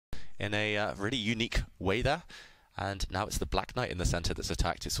in a really unique way there. And now it's the black knight in the center that's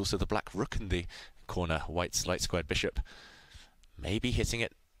attacked. It's also the black rook in the corner, white's light squared bishop. Maybe hitting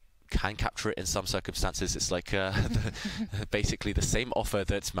it can capture it in some circumstances. It's like basically the same offer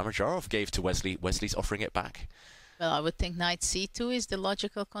that Mamedyarov gave to Wesley. Wesley's offering it back. Well, I would think knight c2 is the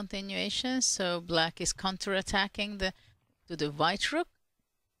logical continuation. So black is counterattacking to the white rook,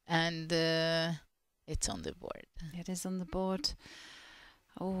 and it's on the board. It is on the board.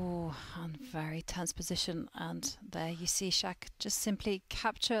 Oh, on very tense position, and there you see Shak just simply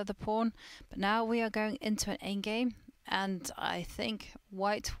capture the pawn. But now we are going into an endgame, and I think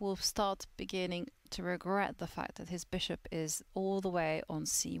white will start beginning to regret the fact that his bishop is all the way on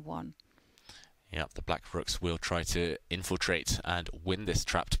c1. Yeah, the black rooks will try to infiltrate and win this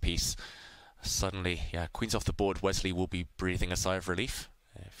trapped piece. Suddenly, yeah, queen's off the board. Wesley will be breathing a sigh of relief.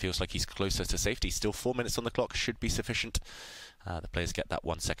 It feels like he's closer to safety. Still 4 minutes on the clock, should be sufficient. The players get that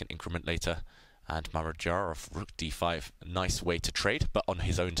 1 second increment later. And Mamedyarov, rook d5, nice way to trade, but on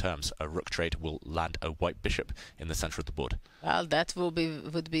his own terms. A rook trade will land a white bishop in the center of the board. Well, that would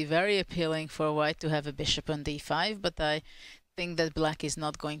be very appealing for white to have a bishop on d5, but I think that black is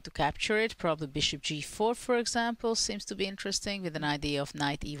not going to capture it. Probably bishop g4, for example, seems to be interesting, with an idea of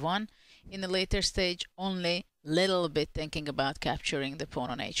knight e1. In a later stage, only little bit thinking about capturing the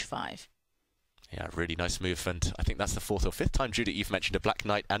pawn on h5. Yeah, really nice move, and I think that's the 4th or 5th time, Judith, you've mentioned a black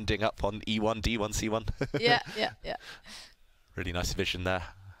knight ending up on e1, d1, c1. Yeah. Really nice vision there.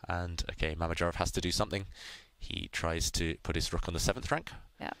 And okay, Mamedyarov has to do something. He tries to put his rook on the 7th rank.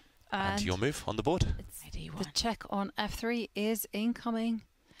 Yeah. And your move on the board. The check on f3 is incoming.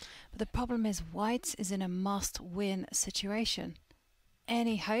 But the problem is white is in a must-win situation.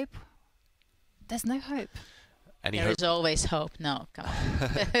 Any hope? There's no hope. There is always hope. No, come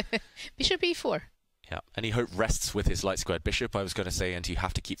on. Bishop e4. Yeah, any hope rests with his light squared bishop, I was going to say, and you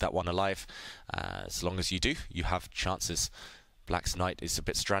have to keep that one alive. As long as you do, you have chances. Black's knight is a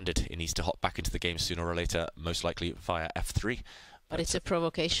bit stranded. It needs to hop back into the game sooner or later, most likely via f3. But it's a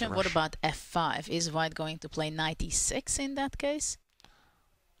provocation. What about f5? Is white going to play knight e6 in that case?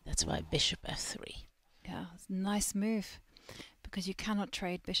 That's why bishop f3. Yeah, it's a nice move. Because you cannot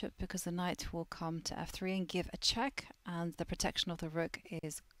trade bishop, because the knight will come to f3 and give a check, and the protection of the rook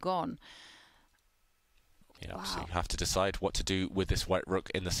is gone. Yeah, wow. So you have to decide what to do with this white rook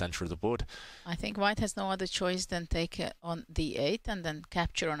in the center of the board. I think white has no other choice than take on d8 and then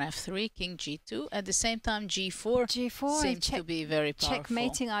capture on f3, king g2. At the same time, g4 seems to be very powerful.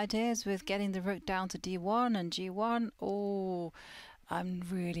 Checkmating ideas with getting the rook down to d1 and g1. Oh, I'm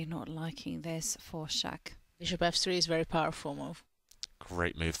really not liking this for Shak. Bishop f3 is a very powerful move.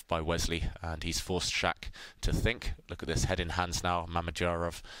 Great move by Wesley, and he's forced Shak to think. Look at this, head in hands now,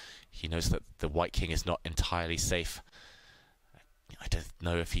 Mamedyarov. He knows that the white king is not entirely safe. I don't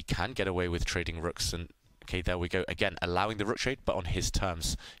know if he can get away with trading rooks, and okay, there we go. Again, allowing the rook trade, but on his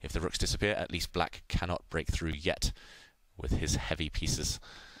terms. If the rooks disappear, at least black cannot break through yet with his heavy pieces.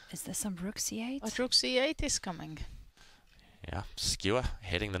 Is there some rook c8? But rook c8 is coming. Yeah, skewer,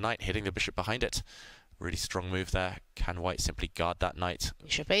 hitting the knight, hitting the bishop behind it. Really strong move there. Can white simply guard that knight?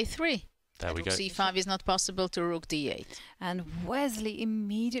 Bishop a3. There we go. Rook c5 is not possible to rook d8. And Wesley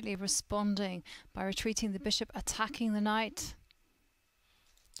immediately responding by retreating the bishop, attacking the knight.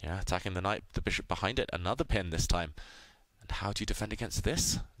 Yeah, attacking the knight, the bishop behind it. Another pin this time. And how do you defend against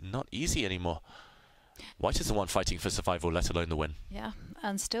this? Not easy anymore. White is the one fighting for survival, let alone the win. Yeah,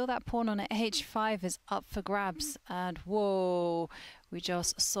 and still that pawn on h5 is up for grabs. And whoa, we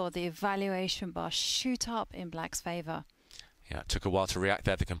just saw the evaluation bar shoot up in black's favor. Yeah, it took a while to react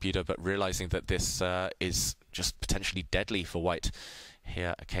there, the computer, but realizing that this is just potentially deadly for white.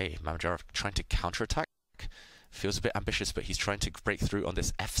 Here, okay, Mamedyarov trying to counterattack. Feels a bit ambitious, but he's trying to break through on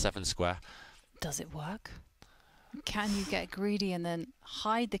this f7 square. Does it work? Can you get greedy and then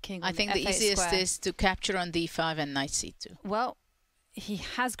hide the king on I think the easiest is to capture on d5 and knight c2. Well, he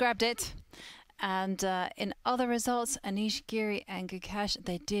has grabbed it. And in other results, Anish, Giri and Gukesh,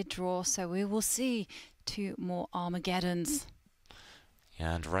 they did draw. So we will see 2 more Armageddons.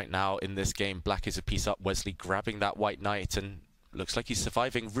 And right now in this game, black is a piece up. Wesley grabbing that white knight, and looks like he's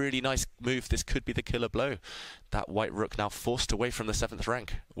surviving. Really nice move. This could be the killer blow. That white rook now forced away from the 7th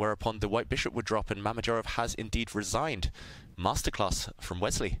rank, whereupon the white bishop would drop, and Mamedyarov has indeed resigned. Masterclass from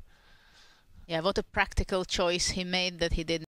Wesley. Yeah, what a practical choice he made that he didn't